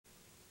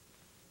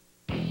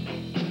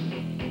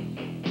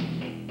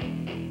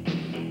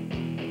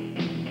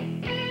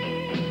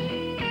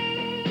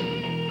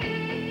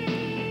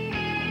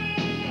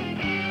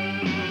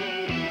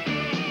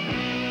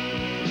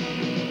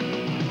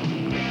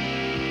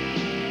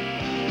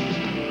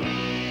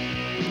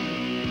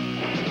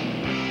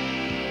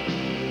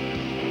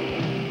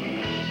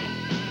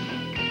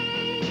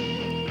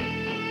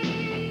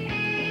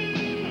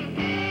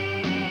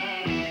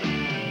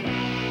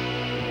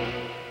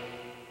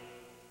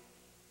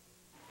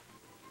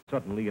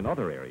Suddenly in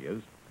other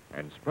areas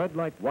and spread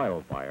like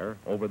wildfire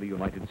over the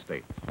United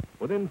States.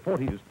 Within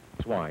 40 years,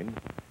 swine,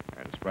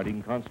 and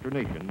spreading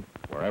consternation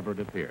wherever it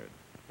appeared.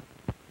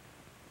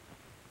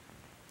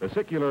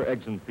 Vesicular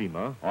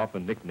exanthema,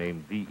 often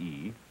nicknamed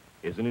VE,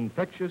 is an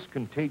infectious,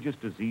 contagious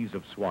disease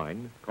of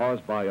swine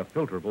caused by a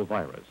filterable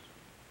virus.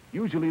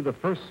 Usually the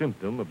first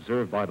symptom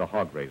observed by the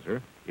hog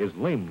raiser is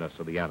lameness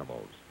of the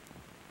animals.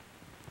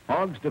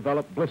 Hogs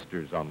develop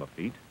blisters on the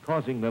feet,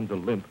 causing them to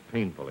limp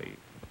painfully.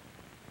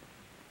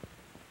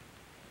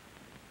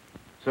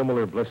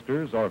 Similar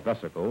blisters or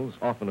vesicles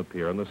often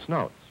appear in the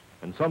snouts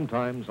and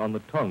sometimes on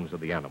the tongues of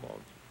the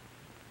animals.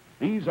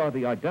 These are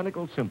the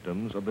identical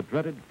symptoms of the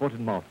dreaded foot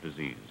and mouth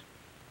disease.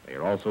 They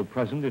are also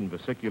present in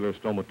vesicular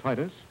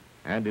stomatitis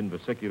and in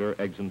vesicular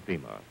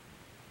exanthema.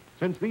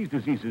 Since these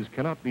diseases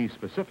cannot be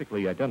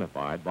specifically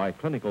identified by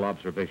clinical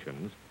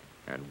observations,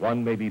 and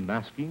one may be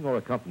masking or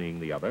accompanying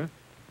the other,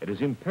 it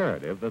is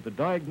imperative that the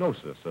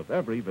diagnosis of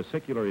every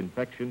vesicular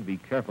infection be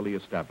carefully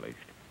established.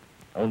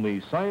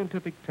 Only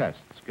scientific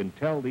tests can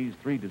tell these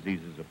three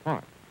diseases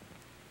apart.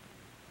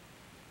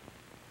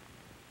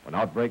 When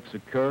outbreaks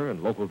occur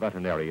and local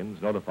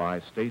veterinarians notify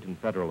state and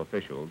federal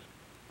officials,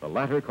 the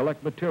latter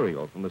collect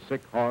material from the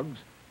sick hogs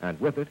and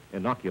with it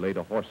inoculate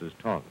a horse's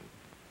tongue.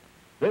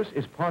 This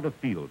is part of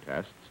field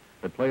tests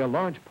that play a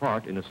large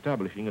part in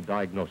establishing a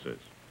diagnosis.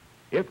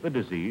 If the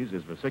disease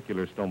is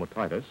vesicular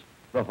stomatitis,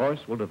 the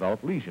horse will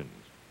develop lesions.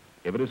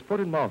 If it is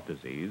foot and mouth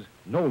disease,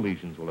 no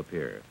lesions will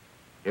appear.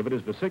 If it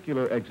is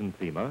vesicular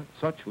exanthema,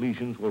 such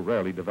lesions will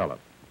rarely develop.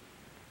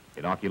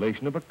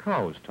 Inoculation of a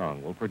cow's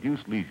tongue will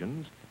produce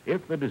lesions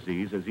if the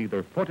disease is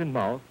either foot and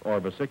mouth or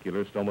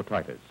vesicular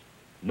stomatitis.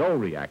 No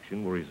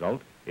reaction will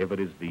result if it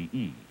is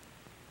VE.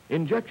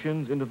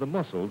 Injections into the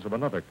muscles of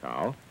another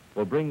cow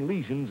will bring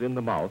lesions in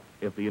the mouth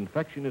if the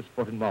infection is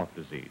foot and mouth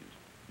disease.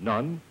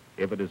 None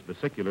if it is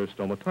vesicular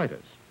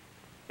stomatitis.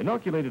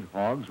 Inoculated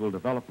hogs will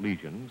develop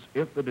lesions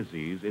if the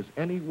disease is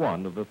any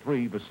one of the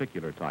three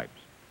vesicular types.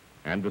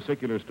 And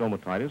vesicular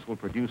stomatitis will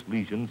produce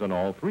lesions on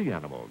all three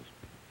animals.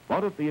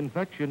 But if the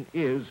infection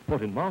is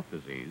foot and mouth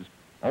disease,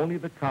 only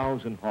the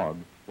cows and hog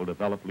will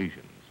develop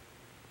lesions.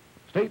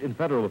 State and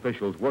federal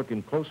officials work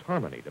in close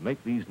harmony to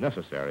make these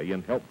necessary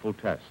and helpful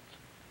tests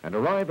and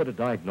arrive at a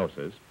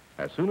diagnosis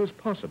as soon as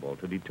possible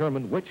to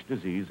determine which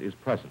disease is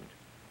present.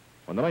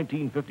 When the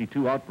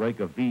 1952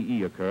 outbreak of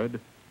VE occurred,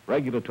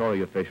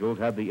 regulatory officials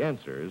had the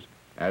answers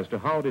as to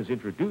how it is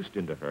introduced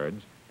into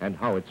herds and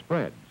how it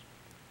spreads.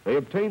 They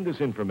obtained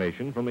this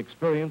information from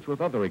experience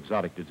with other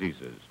exotic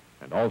diseases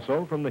and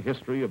also from the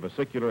history of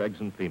vesicular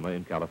exanthema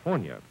in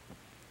California.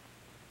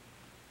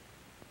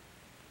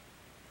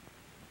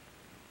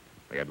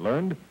 They had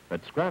learned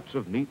that scraps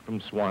of meat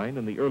from swine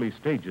in the early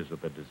stages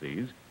of the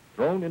disease,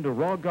 thrown into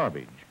raw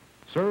garbage,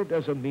 served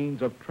as a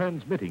means of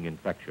transmitting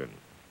infection.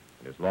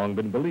 It has long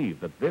been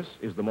believed that this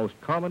is the most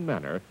common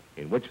manner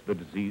in which the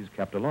disease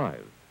kept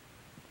alive.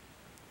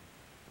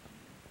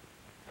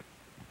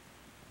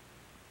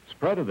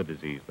 Spread of the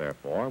disease,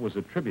 therefore, was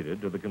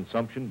attributed to the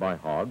consumption by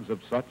hogs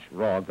of such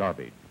raw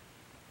garbage,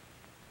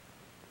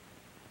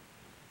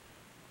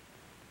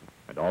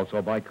 and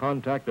also by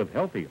contact of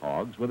healthy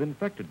hogs with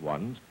infected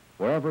ones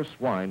wherever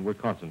swine were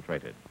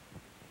concentrated.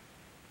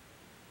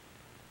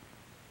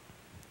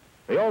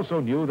 They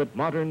also knew that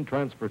modern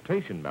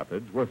transportation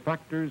methods were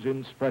factors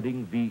in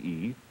spreading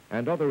VE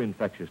and other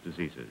infectious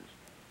diseases.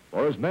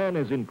 For as man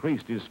has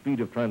increased his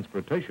speed of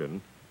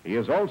transportation, he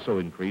has also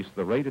increased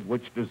the rate at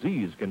which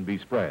disease can be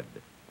spread.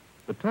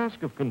 The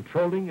task of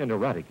controlling and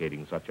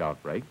eradicating such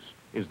outbreaks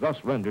is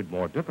thus rendered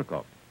more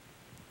difficult.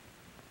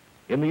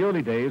 In the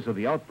early days of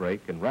the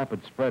outbreak and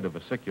rapid spread of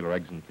vesicular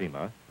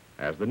exanthema,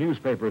 as the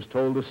newspapers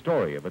told the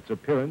story of its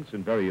appearance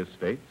in various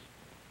states,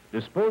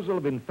 disposal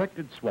of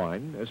infected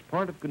swine as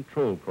part of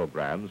control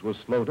programs was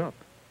slowed up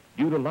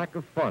due to lack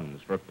of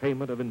funds for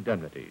payment of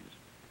indemnities.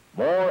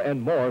 More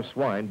and more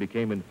swine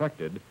became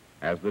infected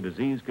as the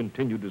disease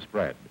continued to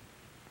spread.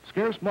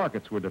 Scarce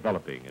markets were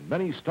developing and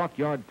many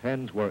stockyard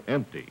pens were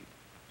empty.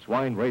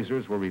 Swine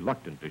raisers were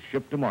reluctant to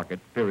ship to market,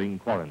 fearing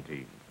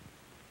quarantine.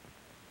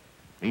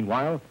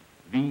 Meanwhile,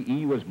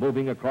 VE was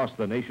moving across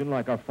the nation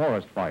like a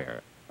forest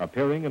fire,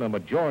 appearing in a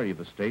majority of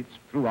the states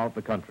throughout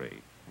the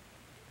country.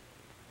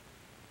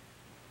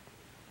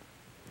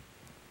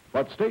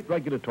 But state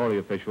regulatory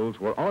officials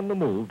were on the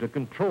move to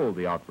control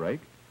the outbreak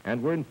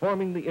and were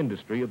informing the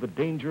industry of the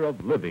danger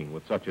of living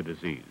with such a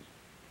disease.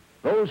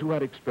 Those who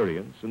had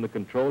experience in the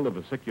control of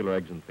vesicular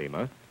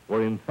exanthema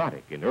were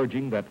emphatic in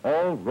urging that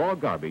all raw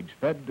garbage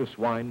fed to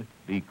swine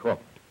be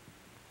cooked.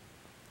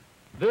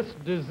 This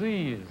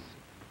disease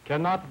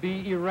cannot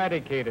be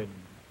eradicated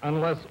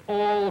unless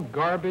all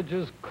garbage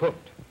is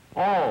cooked.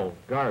 All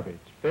garbage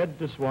fed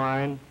to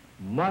swine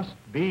must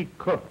be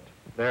cooked.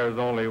 There's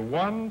only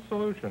one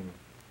solution.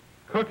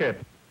 Cook it.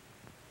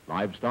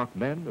 Livestock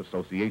men,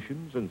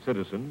 associations, and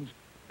citizens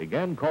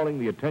began calling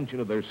the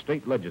attention of their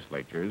state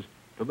legislatures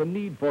to the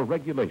need for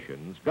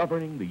regulations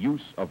governing the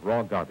use of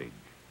raw garbage.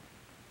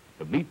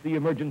 To meet the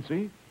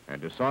emergency and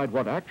decide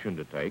what action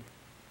to take,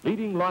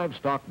 leading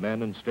livestock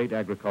men and state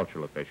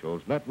agricultural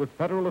officials met with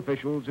federal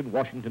officials in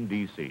Washington,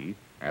 D.C.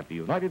 at the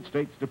United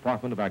States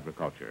Department of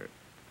Agriculture.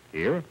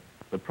 Here,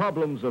 the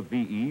problems of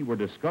VE were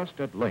discussed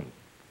at length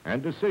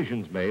and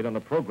decisions made on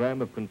a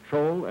program of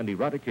control and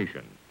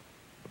eradication.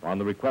 Upon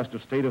the request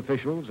of state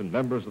officials and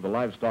members of the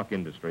livestock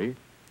industry,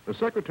 the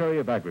Secretary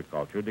of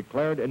Agriculture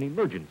declared an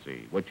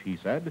emergency, which he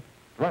said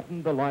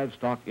threatened the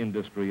livestock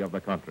industry of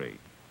the country.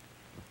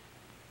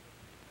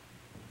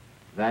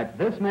 That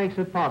this makes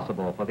it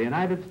possible for the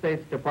United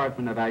States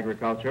Department of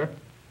Agriculture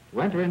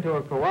to enter into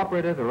a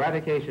cooperative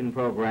eradication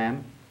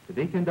program to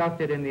be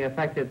conducted in the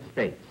affected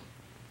states,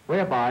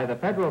 whereby the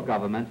federal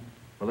government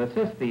will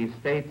assist these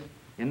states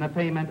in the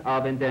payment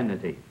of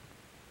indemnity.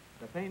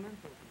 The payment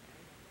will be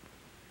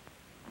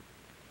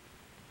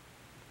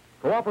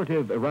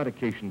Cooperative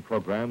eradication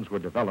programs were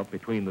developed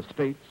between the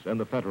states and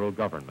the federal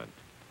government.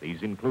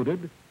 These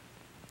included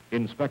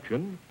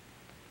inspection,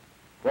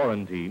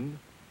 quarantine,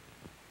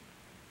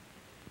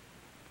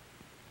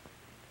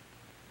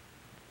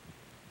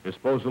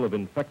 disposal of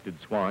infected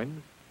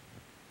swine,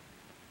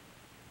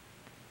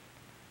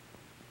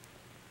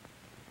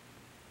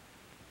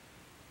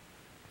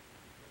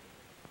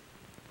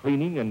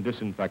 cleaning and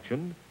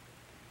disinfection,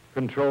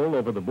 control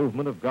over the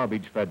movement of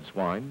garbage-fed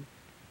swine,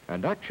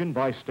 and action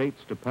by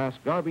states to pass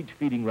garbage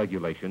feeding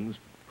regulations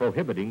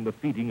prohibiting the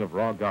feeding of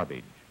raw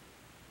garbage.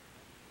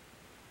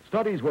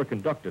 Studies were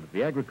conducted at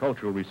the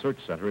Agricultural Research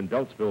Center in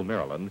Beltsville,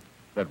 Maryland,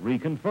 that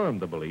reconfirmed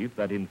the belief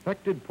that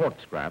infected pork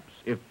scraps,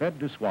 if fed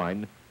to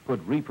swine,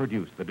 could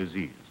reproduce the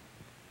disease.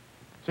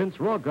 Since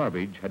raw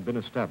garbage had been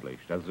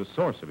established as a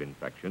source of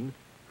infection,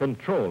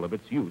 control of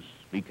its use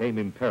became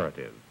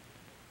imperative.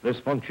 This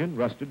function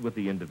rested with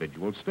the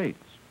individual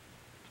states.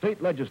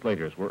 State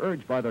legislators were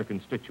urged by their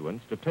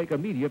constituents to take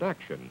immediate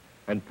action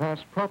and pass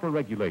proper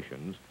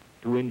regulations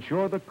to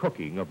ensure the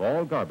cooking of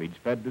all garbage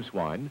fed to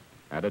swine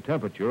at a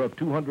temperature of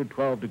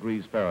 212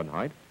 degrees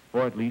Fahrenheit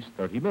for at least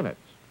 30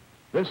 minutes.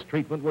 This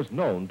treatment was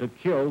known to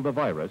kill the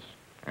virus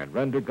and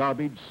render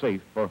garbage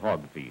safe for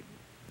hog feed.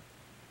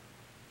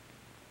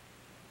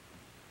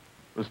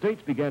 The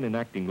states began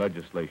enacting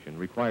legislation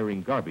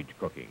requiring garbage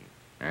cooking,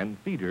 and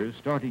feeders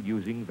started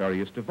using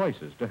various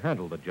devices to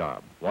handle the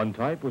job. One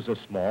type was a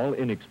small,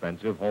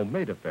 inexpensive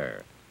homemade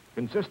affair,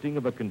 consisting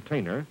of a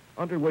container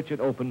under which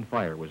an open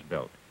fire was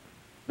built.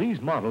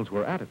 These models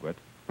were adequate,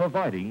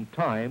 providing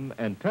time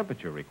and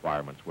temperature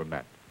requirements were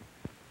met.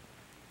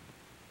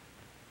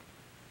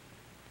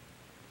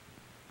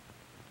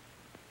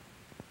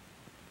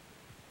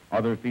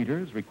 Other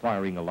feeders,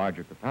 requiring a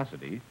larger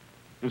capacity,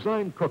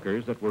 designed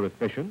cookers that were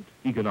efficient,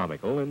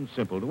 economical, and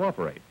simple to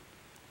operate.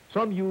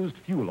 Some used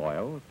fuel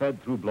oil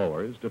fed through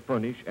blowers to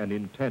furnish an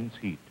intense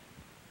heat.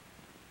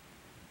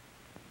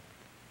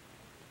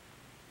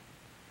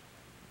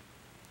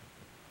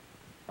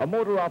 A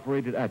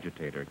motor-operated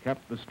agitator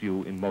kept the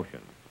stew in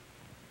motion.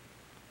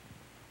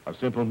 A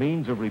simple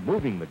means of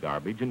removing the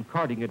garbage and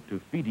carting it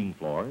to feeding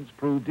floors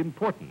proved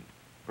important,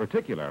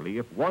 particularly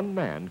if one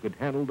man could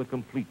handle the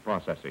complete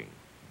processing.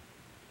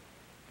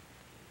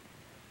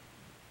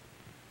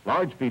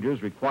 Large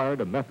feeders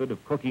required a method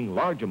of cooking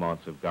large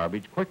amounts of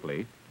garbage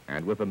quickly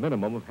and with a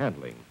minimum of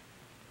handling.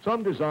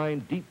 Some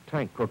designed deep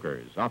tank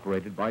cookers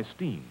operated by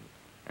steam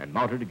and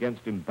mounted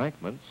against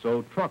embankments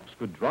so trucks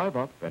could drive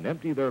up and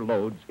empty their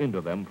loads into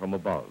them from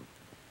above.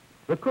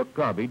 The cooked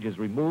garbage is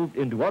removed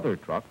into other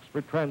trucks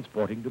for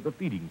transporting to the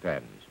feeding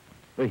pens.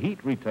 The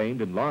heat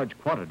retained in large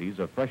quantities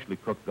of freshly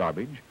cooked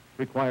garbage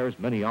requires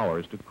many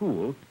hours to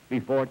cool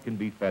before it can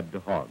be fed to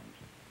hogs.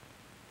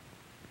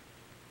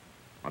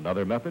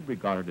 Another method,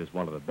 regarded as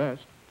one of the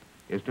best,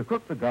 is to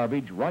cook the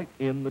garbage right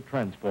in the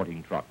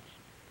transporting trucks.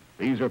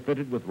 These are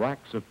fitted with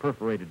racks of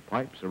perforated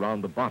pipes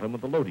around the bottom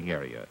of the loading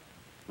area.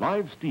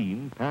 Live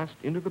steam passed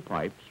into the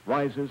pipes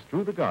rises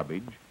through the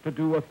garbage to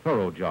do a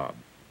thorough job.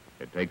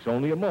 It takes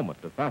only a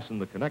moment to fasten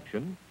the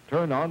connection,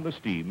 turn on the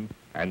steam,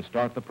 and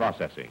start the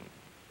processing.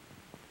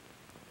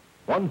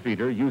 One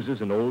feeder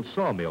uses an old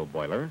sawmill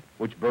boiler,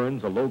 which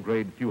burns a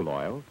low-grade fuel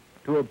oil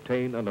to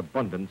obtain an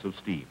abundance of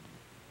steam.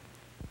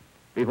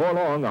 Before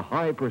long, a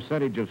high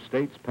percentage of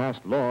states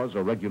passed laws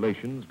or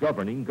regulations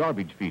governing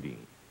garbage feeding,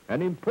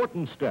 an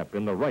important step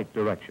in the right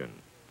direction.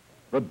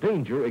 The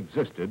danger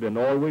existed and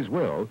always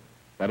will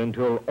that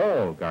until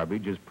all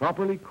garbage is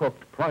properly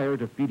cooked prior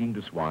to feeding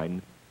to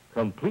swine,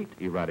 complete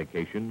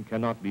eradication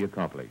cannot be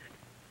accomplished.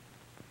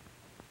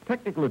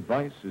 Technical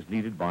advice is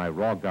needed by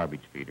raw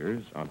garbage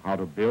feeders on how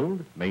to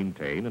build,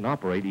 maintain, and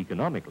operate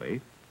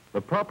economically the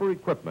proper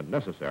equipment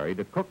necessary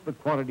to cook the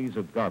quantities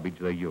of garbage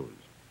they use.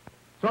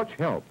 Such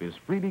help is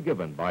freely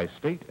given by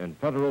state and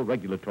federal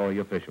regulatory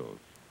officials.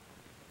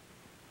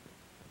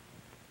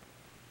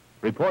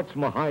 Reports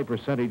from a high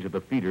percentage of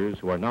the feeders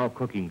who are now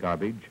cooking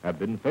garbage have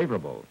been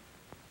favorable.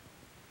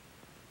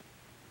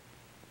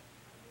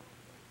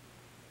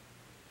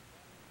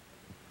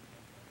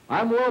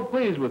 I'm well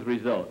pleased with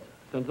results.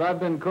 Since I've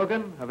been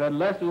cooking, I've had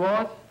less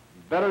loss,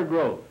 better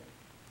growth.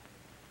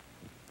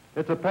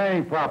 It's a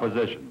paying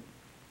proposition.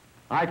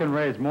 I can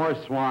raise more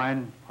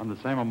swine on the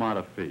same amount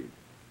of feed.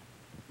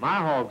 My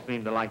hogs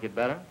seem to like it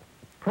better.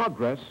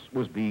 Progress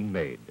was being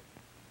made.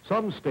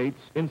 Some states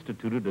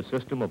instituted a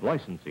system of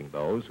licensing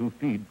those who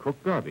feed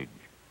cooked garbage.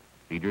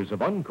 Feeders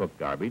of uncooked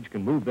garbage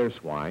can move their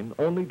swine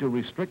only to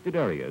restricted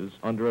areas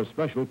under a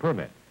special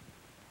permit.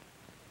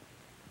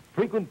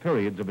 Frequent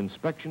periods of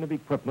inspection of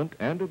equipment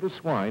and of the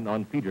swine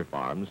on feeder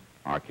farms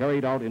are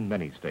carried out in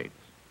many states.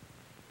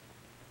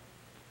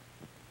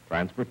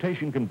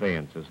 Transportation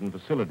conveyances and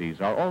facilities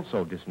are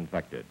also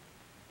disinfected.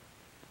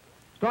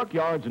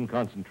 Stockyards and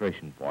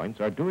concentration points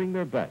are doing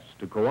their best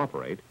to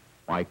cooperate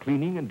by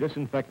cleaning and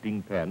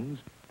disinfecting pens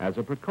as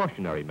a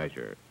precautionary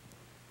measure,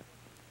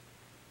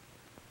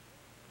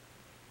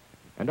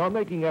 and are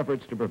making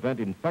efforts to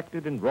prevent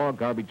infected and raw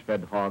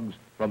garbage-fed hogs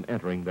from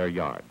entering their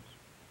yards.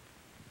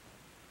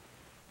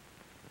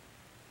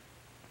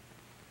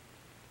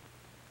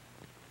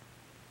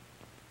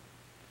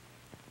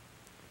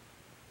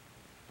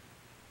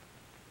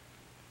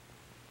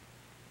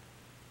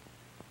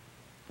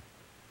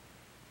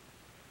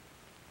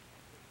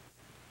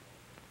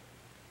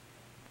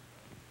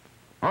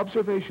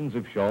 Observations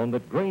have shown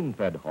that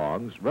grain-fed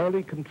hogs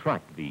rarely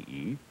contract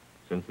VE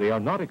since they are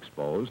not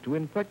exposed to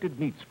infected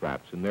meat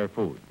scraps in their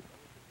food.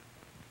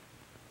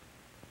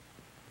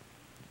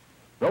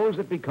 Those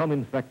that become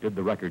infected,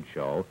 the records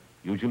show,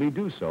 usually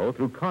do so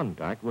through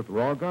contact with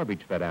raw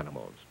garbage-fed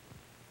animals.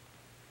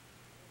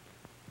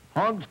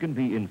 Hogs can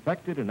be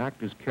infected and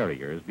act as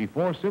carriers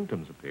before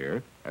symptoms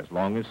appear as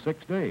long as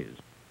 6 days.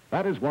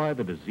 That is why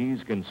the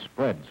disease can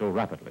spread so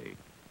rapidly.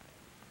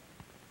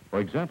 For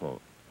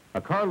example, a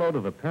carload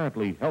of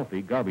apparently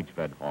healthy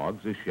garbage-fed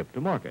hogs is shipped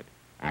to market.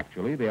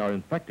 Actually, they are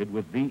infected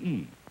with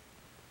VE.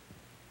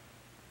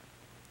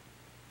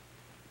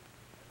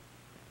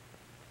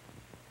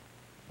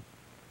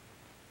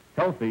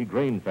 Healthy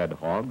grain-fed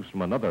hogs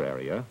from another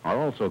area are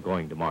also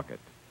going to market.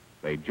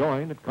 They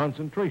join at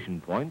concentration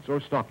points or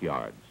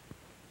stockyards.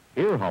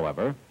 Here,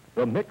 however,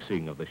 the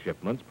mixing of the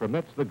shipments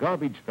permits the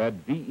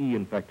garbage-fed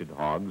VE-infected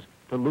hogs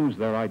to lose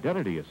their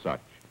identity as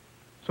such.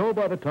 So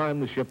by the time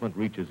the shipment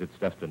reaches its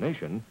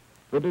destination,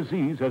 the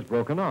disease has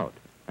broken out,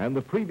 and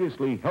the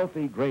previously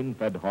healthy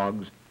grain-fed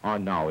hogs are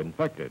now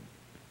infected.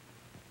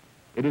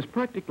 It is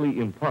practically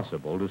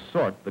impossible to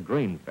sort the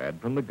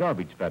grain-fed from the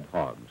garbage-fed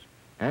hogs,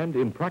 and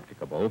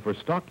impracticable for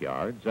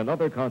stockyards and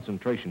other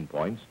concentration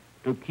points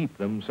to keep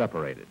them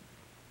separated.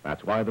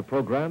 That's why the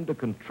program to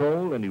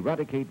control and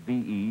eradicate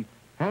VE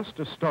has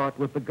to start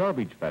with the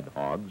garbage-fed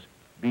hogs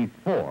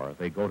before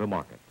they go to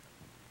market.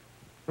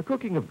 The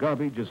cooking of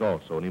garbage is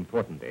also an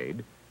important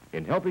aid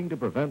in helping to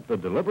prevent the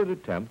deliberate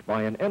attempt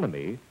by an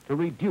enemy to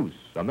reduce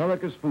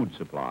America's food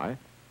supply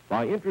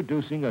by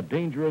introducing a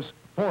dangerous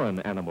foreign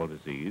animal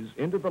disease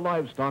into the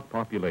livestock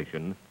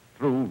population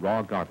through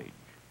raw garbage.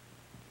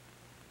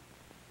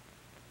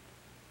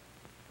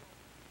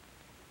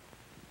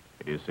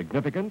 It is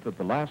significant that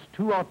the last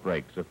 2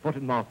 outbreaks of foot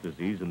and mouth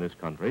disease in this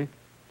country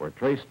were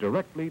traced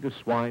directly to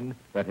swine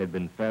that had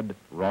been fed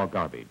raw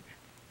garbage.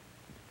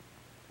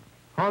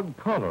 Hog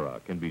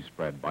cholera can be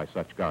spread by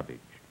such garbage.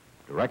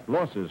 Direct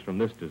losses from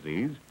this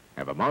disease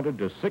have amounted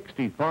to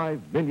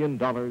 $65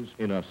 million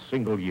in a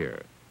single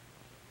year.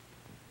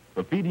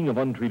 The feeding of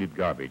untreated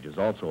garbage is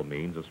also a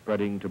means of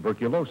spreading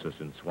tuberculosis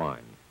in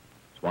swine,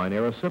 swine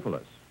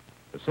erysipelas,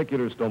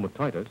 vesicular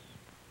stomatitis,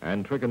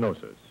 and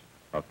trichinosis,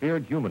 a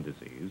feared human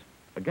disease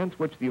against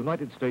which the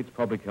United States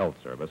Public Health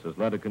Service has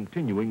led a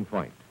continuing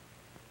fight.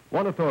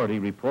 One authority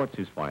reports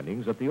his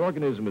findings that the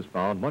organism is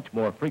found much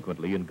more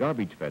frequently in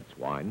garbage-fed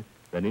swine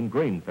than in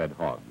grain-fed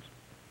hogs.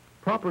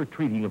 Proper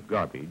treating of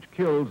garbage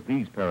kills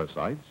these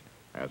parasites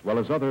as well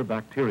as other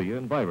bacteria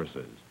and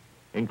viruses,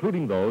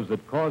 including those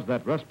that cause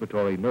that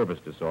respiratory nervous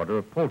disorder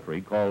of poultry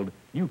called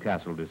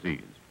Newcastle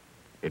disease.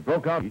 It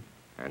broke out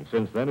and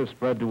since then has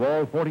spread to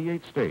all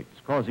 48 states,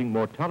 causing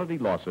mortality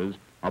losses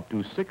up to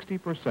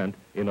 60%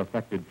 in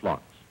affected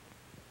flocks.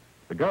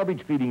 The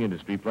garbage feeding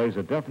industry plays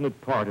a definite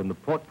part in the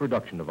pork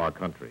production of our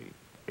country.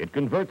 It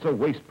converts a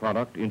waste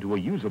product into a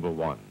usable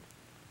one.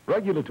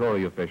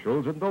 Regulatory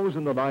officials and those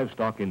in the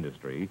livestock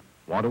industry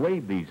want to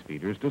aid these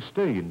feeders to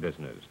stay in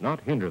business, not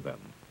hinder them,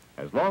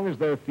 as long as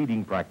their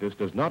feeding practice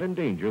does not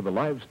endanger the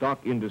livestock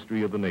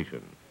industry of the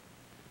nation.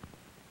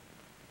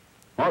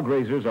 Hog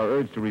raisers are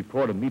urged to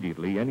report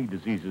immediately any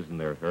diseases in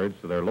their herds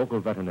to their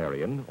local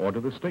veterinarian or to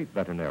the state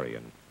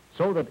veterinarian,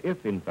 so that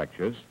if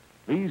infectious,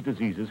 these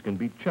diseases can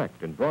be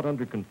checked and brought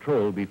under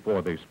control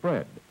before they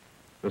spread.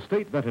 The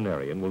state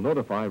veterinarian will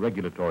notify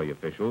regulatory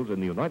officials in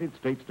the United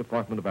States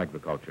Department of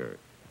Agriculture.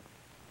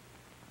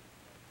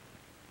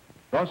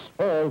 Thus,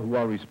 all who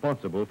are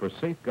responsible for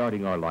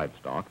safeguarding our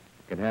livestock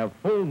can have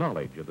full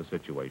knowledge of the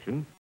situation